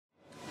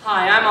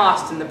Hi, I'm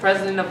Austin, the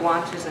president of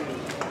Launchers and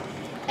Media.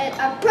 And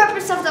the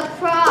purpose of the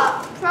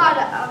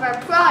our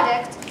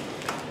product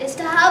is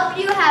to help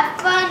you have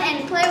fun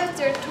and play with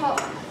your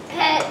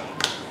pet.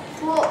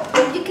 Well,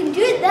 you can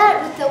do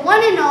that with the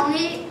one and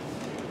only,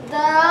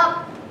 the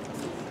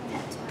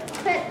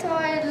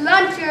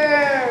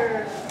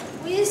PetToyLauncher.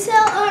 We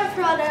sell our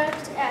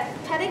product at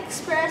Pet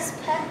Express,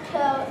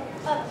 Petco,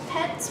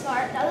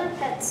 PetSmart, and other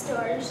pet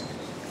stores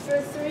for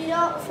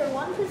 $1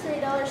 for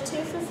 $3,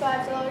 2 for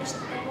 $5,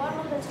 and 1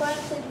 with a toy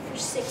included for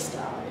 $6.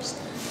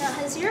 Now,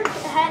 has your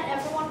pet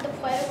ever wanted to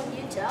play when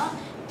you don't?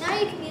 Now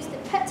you can use the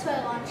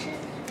PetToyLauncher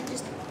and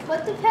just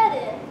put the pet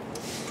in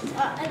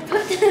and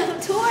put the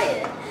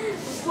toy in.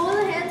 Pull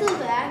the handle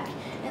back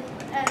and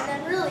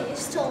then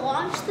release to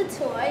launch the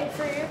toy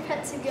for your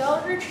pet to go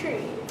and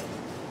retrieve.